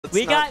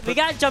We got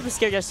jump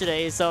scared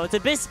yesterday, so it's a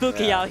bit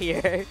spooky out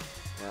here.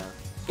 Yeah.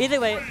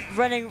 Either way,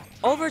 running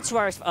over to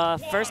our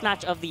first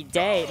match of the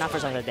day, not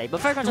first match of the day,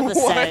 but first match of the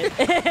set.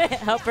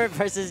 HelpR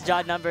versus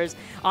John Numbers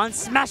on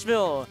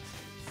Smashville.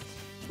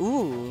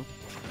 Ooh.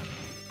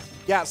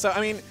 Yeah, so I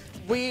mean,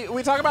 we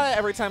talk about it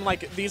every time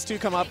like these two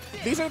come up.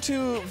 These are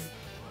two.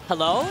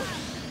 Hello?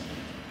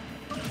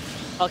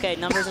 Okay,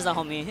 Numbers is a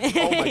homie.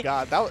 Oh my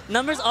god, that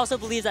Numbers also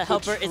believes that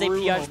HelpR is a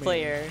PR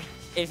player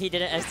if he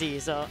didn't SD.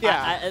 So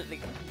yeah,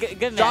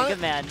 good man, good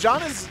man.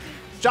 John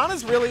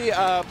is really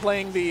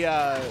playing the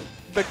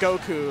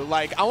Goku.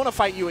 Like, I want to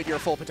fight you at your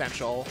full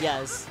potential.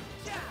 Yes.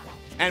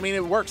 And I mean,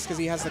 it works because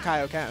he has the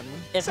Kaioken.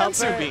 If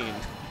Sensu Bean.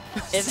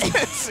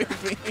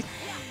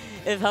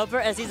 If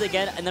HelpR SDs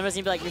again, Numbers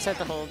gonna be like restart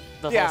the whole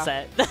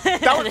set.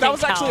 that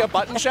was actually a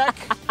button check.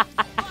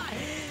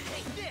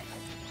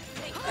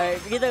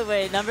 Alright, either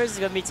way, Numbers is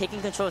going to be taking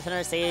control of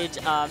center stage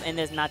in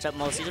this matchup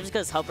mostly, just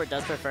because HelpR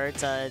does prefer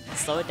to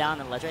slow it down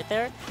and ledge right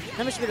there.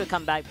 Numbers should be able to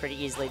come back pretty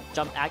easily.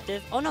 Jump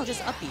active. Oh no,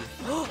 just uppy.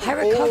 High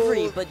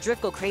recovery, but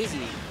drift go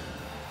crazy.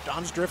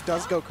 John's drift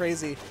does go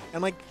crazy.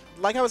 And like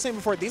I was saying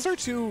before, these are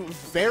two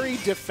very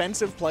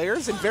defensive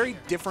players in very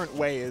different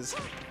ways.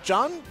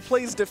 John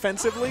plays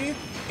defensively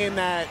in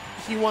that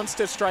he wants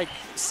to strike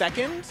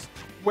second,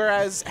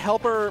 whereas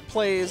HelpR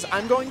plays,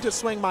 I'm going to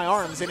swing my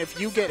arms, and if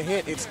you get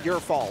hit, it's your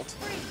fault.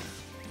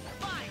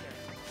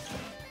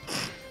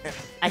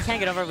 I can't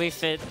get over Wii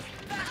Fit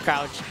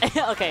crouch.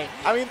 Okay.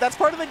 I mean, that's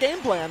part of the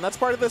game plan. That's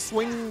part of the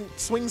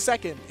swing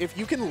second. If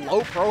you can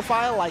low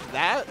profile like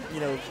that,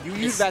 you know, you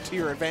use that to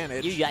your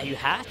advantage. You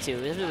have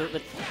to.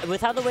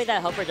 With how the way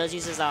that HelpR does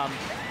uses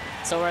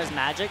Sora's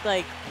magic,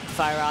 like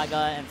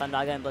Firaga and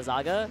Fundaga and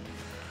Blizzaga,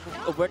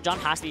 John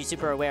has to be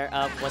super aware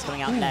of what's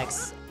coming out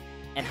next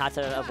and how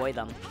to avoid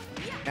them.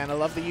 And I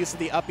love the use of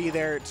the uppy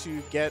there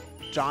to get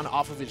John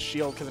off of his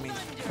shield, because I mean,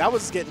 that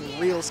was getting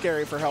real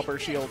scary for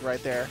HelpR's shield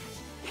right there.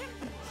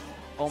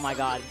 Oh my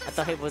god, I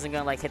thought he wasn't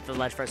gonna like hit the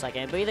ledge for a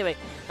second. But either way,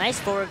 nice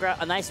forward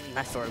grab, nice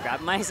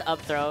up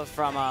throw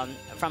from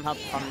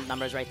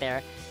Numbers right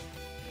there.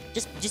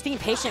 Just being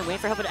patient, waiting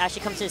for HelpR to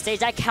actually come to the stage.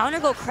 That counter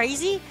go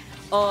crazy?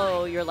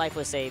 Oh, your life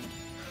was saved.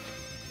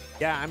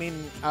 Yeah, I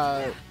mean,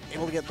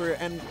 able to get through.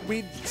 And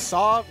we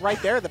saw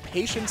right there the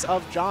patience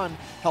of John.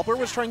 HelpR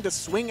was trying to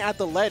swing at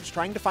the ledge,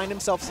 trying to find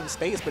himself some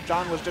space, but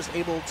John was just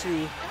able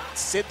to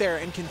sit there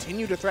and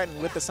continue to threaten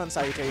with the Sun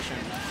Salutation.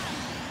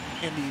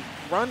 And the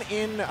run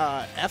in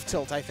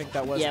F-tilt, I think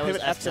that was. Yeah, it was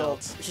pivot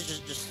F-tilt.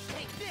 Just.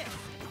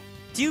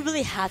 Do you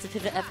really have to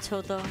pivot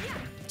F-tilt though?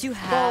 Do you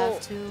have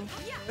to?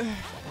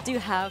 Do you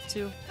have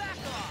to?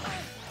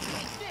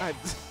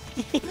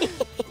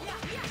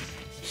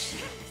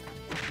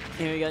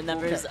 Here we go,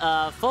 Numbers.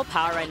 Full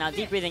power right now,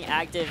 deep breathing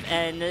active,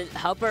 and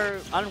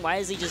HelpR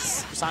unwisely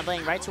just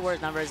sounding right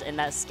towards Numbers in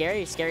that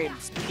scary,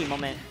 spooky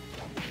moment.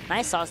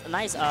 Nice sauce,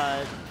 nice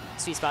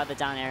sweet spot at the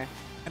down air.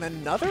 And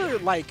another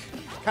like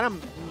kind of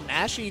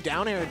mashy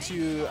down air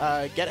to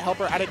get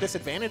HelpR at a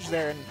disadvantage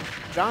there. And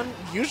John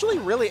usually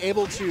really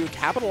able to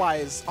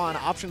capitalize on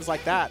options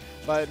like that,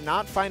 but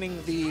not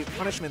finding the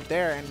punishment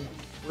there. And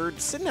we're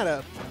sitting at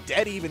a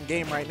dead even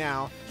game right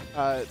now.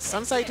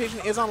 Sun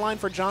Salutation is online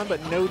for John,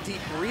 but no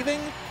deep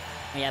breathing.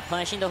 Yeah,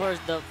 punishing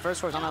the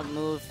first horizontal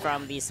move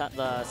from the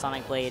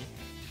Sonic Blade.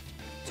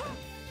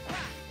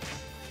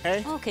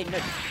 Okay. Okay, no.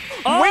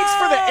 Waits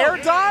for the air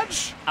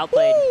dodge.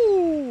 Outplayed.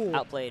 Ooh.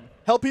 Outplayed.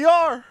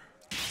 HelpR.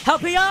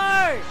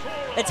 HelpR!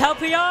 It's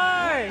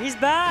HelpR! He's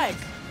back!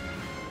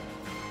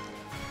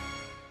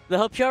 The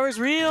HelpR is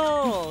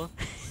real!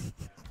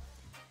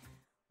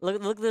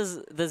 look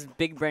at this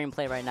big brain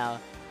play right now.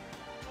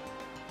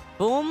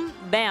 Boom,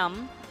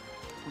 bam.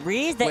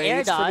 Reads the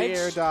air dodge. For the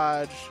air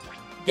dodge.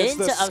 Gets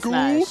Into the up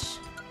smash.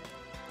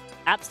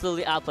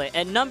 Absolutely outplayed.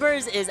 And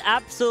Numbers is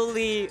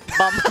absolutely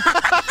bummed.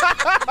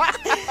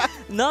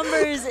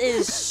 Numbers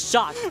is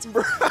shocked.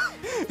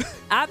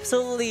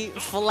 Absolutely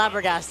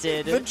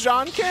flabbergasted. The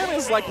John cam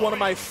is like one of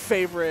my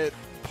favorite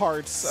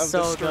parts of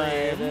the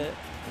stream. Good.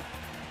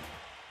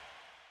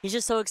 He's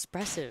just so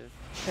expressive.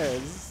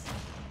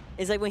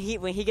 It's like when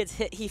he gets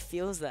hit, he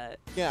feels that.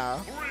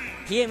 Yeah.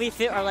 He and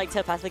WeFit are like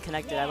telepathically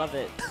connected. I love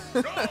it.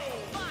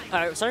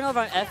 Alright, starting over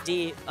on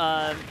FD.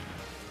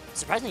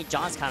 Surprisingly,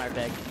 John's counter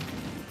big.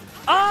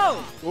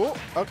 Oh!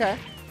 Ooh, okay.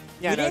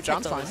 Yeah, no,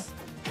 John's fine.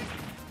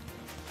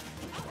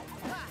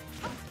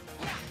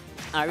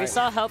 We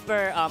saw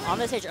HelpR on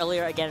the stage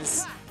earlier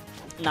against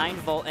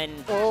 9V, and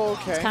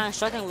he's kind of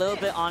struggling a little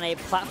bit on a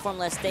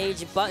platform-less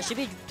stage, but should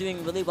be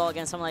doing really well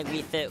against someone like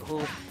WeFit,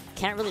 who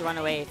can't really run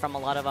away from a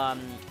lot of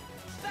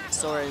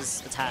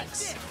Sora's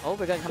attacks. Oh,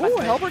 we're gonna come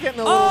back. HelpR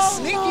getting a little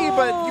sneaky,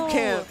 but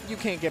you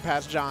can't get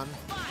past John.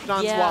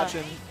 John's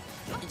watching.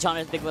 John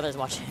is Big Brother's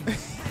watching.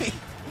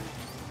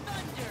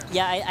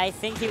 Yeah, I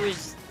think he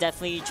was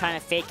definitely trying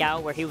to fake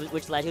out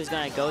which ledge he was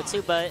going to go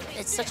to, but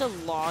it's such a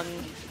long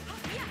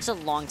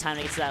time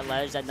to get to that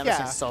ledge that Numbers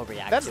is so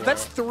reactive.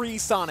 That's 3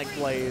 Sonic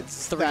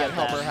Blades that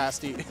HelpR has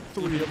to eat.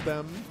 3 of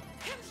them.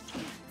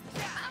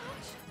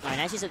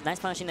 Alright, nice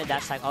punishing the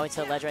dash attack all the way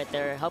to the ledge right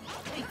there. Help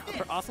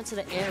her off into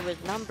the air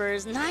with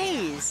numbers.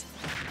 Nice!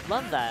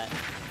 Love that.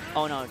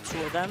 Oh no,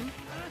 2 of them.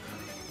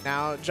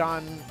 Now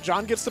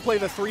John gets to play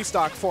the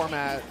 3-stock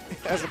format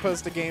as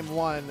opposed to game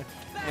 1,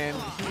 and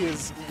he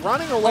is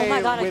running away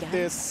with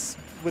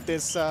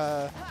this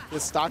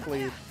stock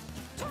lead.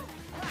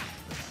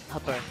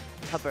 Help her.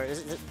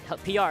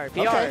 PR.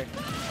 Okay.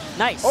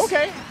 Nice.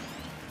 Okay.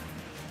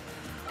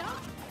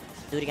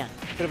 Do it again.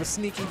 Bit of a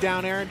sneaky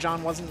down air.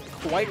 John wasn't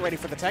quite ready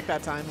for the tech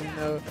that time, even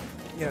though,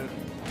 you know,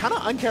 kind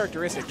of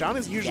uncharacteristic. John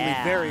is usually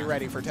very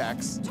ready for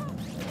techs.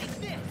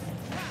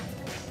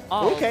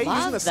 Oh, okay,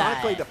 using the that.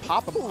 Sonic Blade to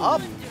pop him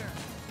up.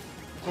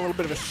 A little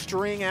bit of a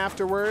string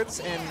afterwards,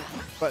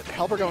 but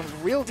HelpR going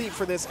real deep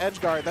for this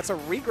edge guard. That's a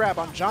regrab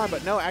on John,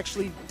 but no,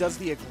 actually does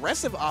the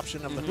aggressive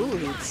option of the hula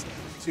hoops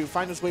to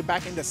find his way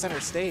back into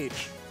center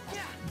stage.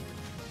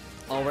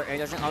 Oh, we're air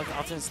dodging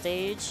off on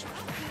stage.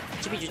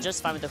 Should be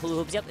just fine with the hula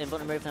hoops. Yep,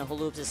 input and break from the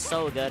hula hoops is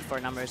so good for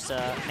numbers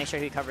to make sure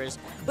he recovers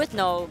with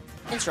no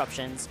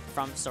interruptions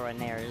from Sora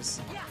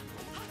Nairs.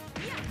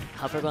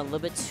 HelpR going a little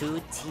bit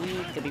too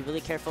deep. Could be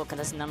really careful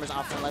contesting numbers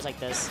off on the ledge like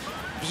this.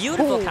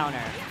 Beautiful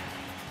counter.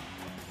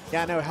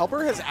 Yeah, no,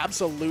 HelpR has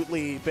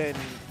absolutely been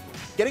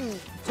getting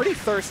pretty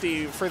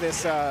thirsty for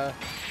this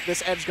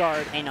this edge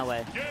guard. Ain't no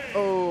way.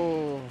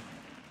 Oh.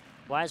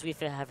 Why does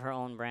WeFit have her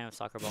own brand of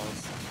soccer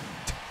balls?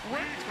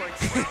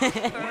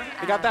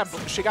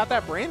 She got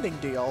that branding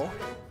deal.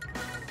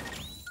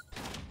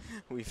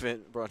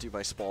 WeFit brought to you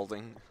by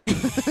Spalding.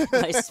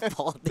 By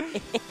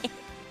Spalding.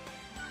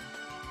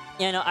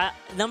 You know,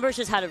 numbers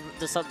just had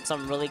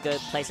some really good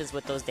places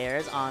with those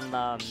dares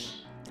on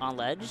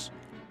ledge.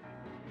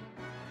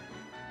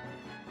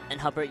 And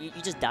HelpR, you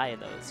just die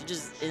of those. You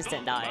just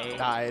instant die.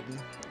 Died.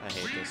 I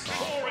hate this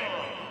song.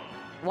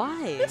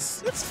 Why?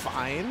 It's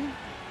fine.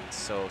 It's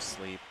so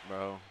sleep,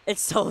 bro.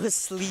 It's so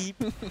asleep.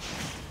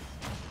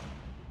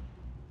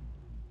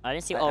 I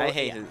didn't see. I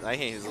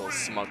hate his little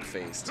smug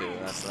face too.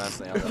 That's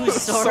the other.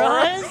 Who's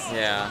Sora's?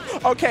 Yeah.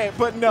 Okay,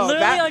 but no,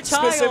 Literally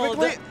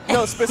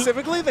that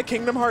specifically the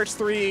Kingdom Hearts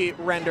 3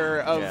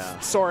 render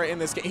of Sora in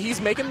this game. He's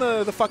making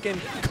the fucking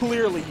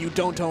clearly you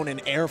don't own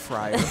an air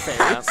fryer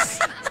face.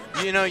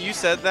 You know, you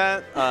said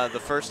that the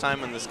first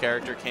time when this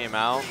character came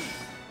out,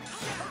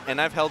 and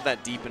I've held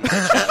that deep in my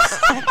chest.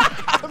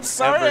 I'm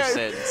sorry. Ever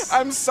since.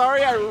 I'm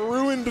sorry I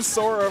ruined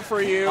Sora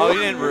for you. Oh,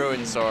 you didn't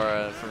ruin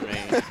Sora for me.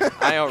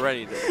 I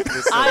already did.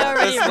 This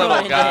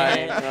little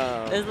guy.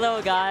 Oh. This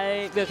little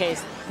guy. Okay,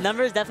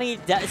 numbers definitely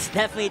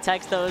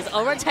text those.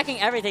 Oh, we're teching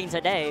everything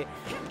today.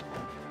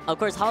 Of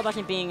course, Hollow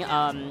Bashing being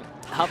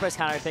HelpR's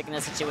counter pick in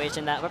this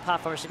situation, that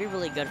platform should be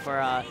really good for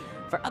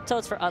up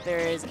tilts, for up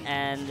airs,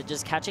 and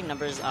just catching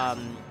numbers'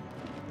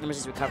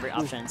 recovery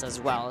options as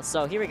well.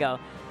 So here we go.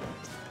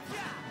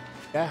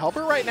 Yeah,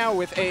 HelpR right now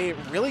with a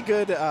really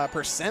good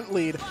percent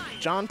lead.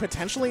 John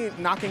potentially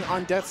knocking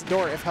on death's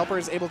door if HelpR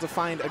is able to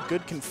find a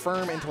good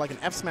confirm into like an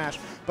F smash.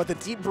 But the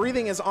deep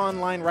breathing is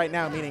online right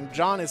now, meaning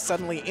John is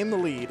suddenly in the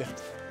lead.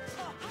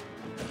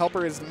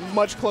 HelpR is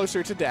much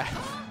closer to death.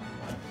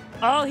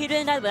 Oh, he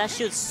didn't die, but that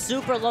shield's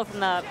super low from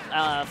the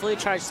fully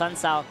charged Sun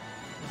Sao.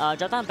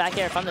 Drop down back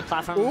air from the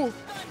platform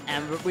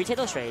and retake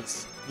those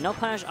trades. No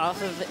punish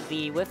off of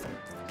the whiff.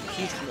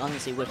 Huge,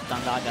 obviously, whiff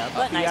Dandaga,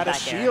 but nice he had back a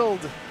shield.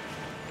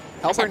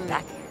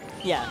 HelpR,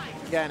 yeah,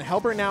 and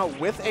HelpR now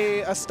with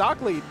a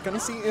stock lead. Gonna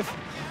see if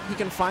he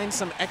can find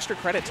some extra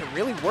credit to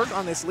really work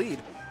on this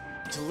lead.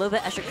 Just a little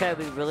bit extra credit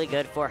would be really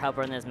good for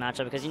HelpR in this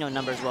matchup because, you know,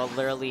 numbers will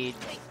literally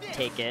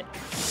take it.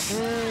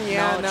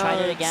 Yeah, no, tried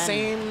it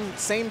again.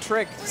 Same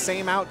trick,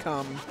 same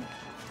outcome.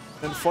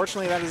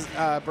 Unfortunately, that is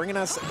bringing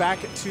us back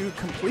to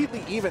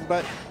completely even.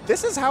 But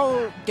this is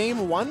how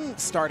Game 1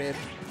 started,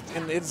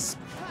 and it's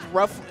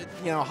rough.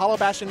 You know, Hollow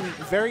Bastion,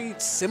 very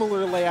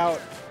similar layout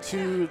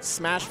to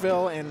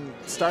Smashville, and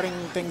starting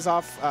things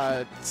off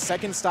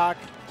second stock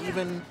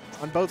even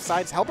on both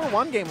sides. HelpR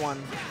won Game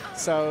 1,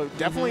 so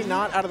definitely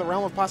not out of the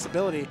realm of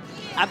possibility.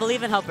 I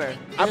believe in HelpR.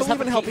 I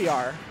believe in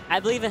HelpR. I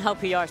believe in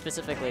HelpR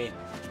specifically.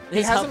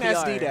 He hasn't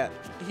SD'd yet.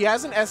 He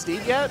hasn't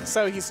SD'd yet,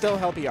 so he's still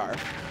HelpR.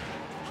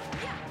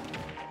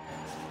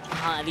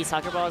 These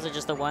soccer balls are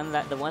just the one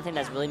thing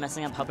that's really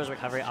messing up HelpR's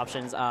recovery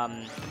options.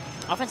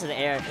 Offense in the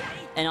air,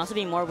 and also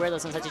being more aware of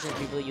those situations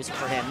be really useful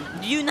for him.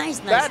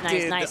 Nice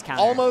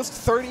counter. Almost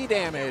 30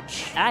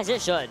 damage. As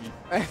it should.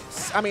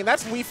 I mean,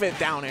 that's WeFit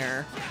down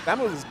air. That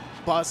move is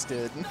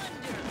busted.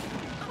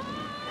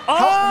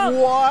 Oh!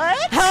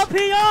 What?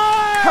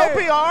 HelpR!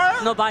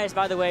 HelpR? No bias,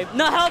 by the way.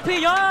 No,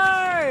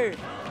 HelpR!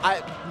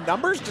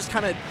 Numbers just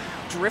kind of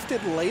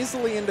drifted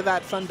lazily into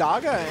that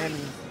Thundaga,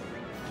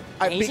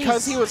 and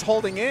because he was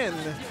holding in.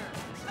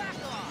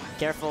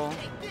 Careful.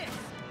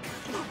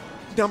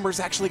 Numbers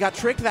actually got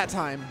tricked that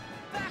time.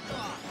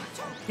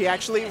 He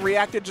actually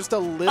reacted just a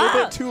little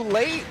bit too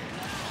late.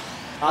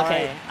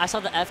 Okay, right. I saw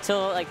the F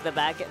tilt, like the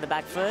back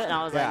foot, and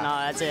I was like, no,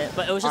 that's it.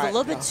 But it was just a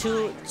little bit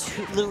too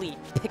literally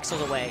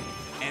pixels away.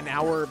 And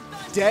now we're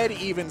dead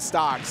even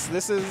stocks.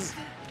 This is,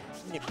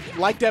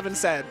 like Devin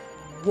said,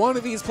 one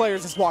of these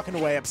players is walking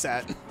away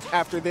upset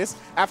after this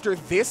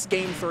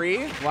game 3.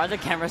 Why are the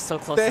cameras so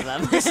close to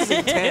them? This is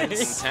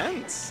intense.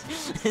 Intense.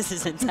 This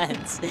is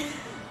intense.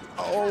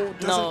 Oh,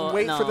 doesn't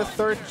wait for the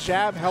third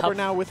jab. HelpR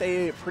now with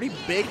a pretty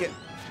big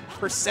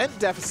percent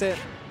deficit.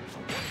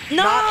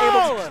 No! Not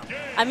able to.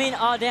 I mean,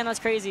 oh damn, that's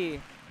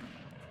crazy.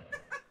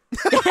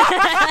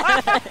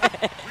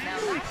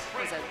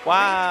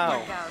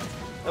 Wow.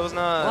 That was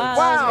nuts. Wow,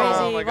 Wow. that was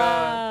crazy. Oh my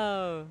god.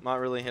 Wow. Mott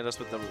really hit us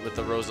with the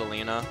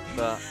Rosalina.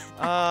 The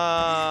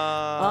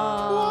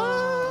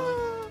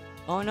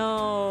Oh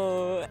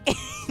no.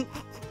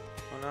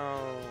 Oh no.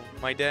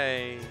 My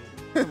day.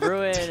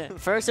 Ruin.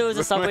 First it was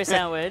a Subway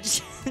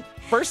sandwich.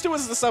 First it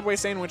was the Subway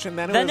sandwich, and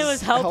then it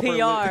was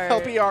HelpR.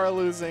 HelpR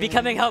losing.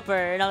 Becoming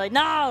HelpR, and I'm like,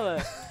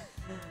 no.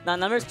 No,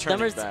 numbers.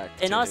 Back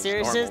In to all his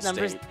seriousness,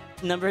 normal state.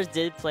 numbers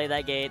did play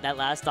that game, that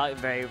last stock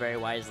very, very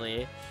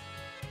wisely.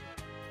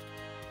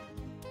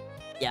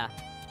 Yeah.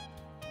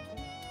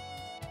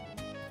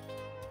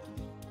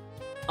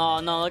 Oh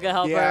no, look at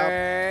HelpR.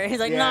 Yeah. He's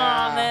like, Yeah.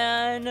 nah,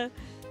 man.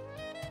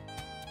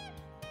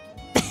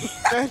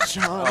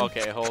 John.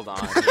 Okay, hold on.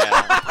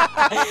 Yeah.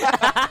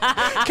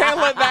 Can't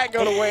let that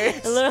go to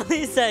waste.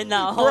 Literally said,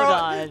 no, hold Bro,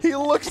 on. He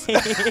looks. He's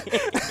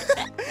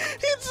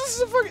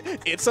just a fucking.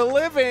 It's a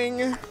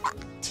living.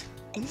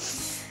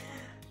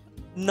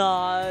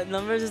 Nah,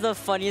 Numbers is the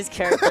funniest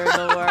character in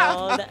the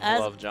world.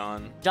 Love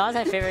John. John's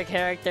my favorite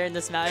character in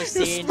the Smash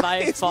scene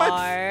by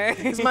far.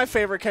 He's my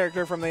favorite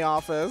character from The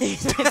Office.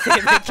 He's my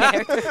favorite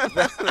character.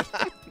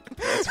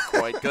 That's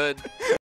quite good.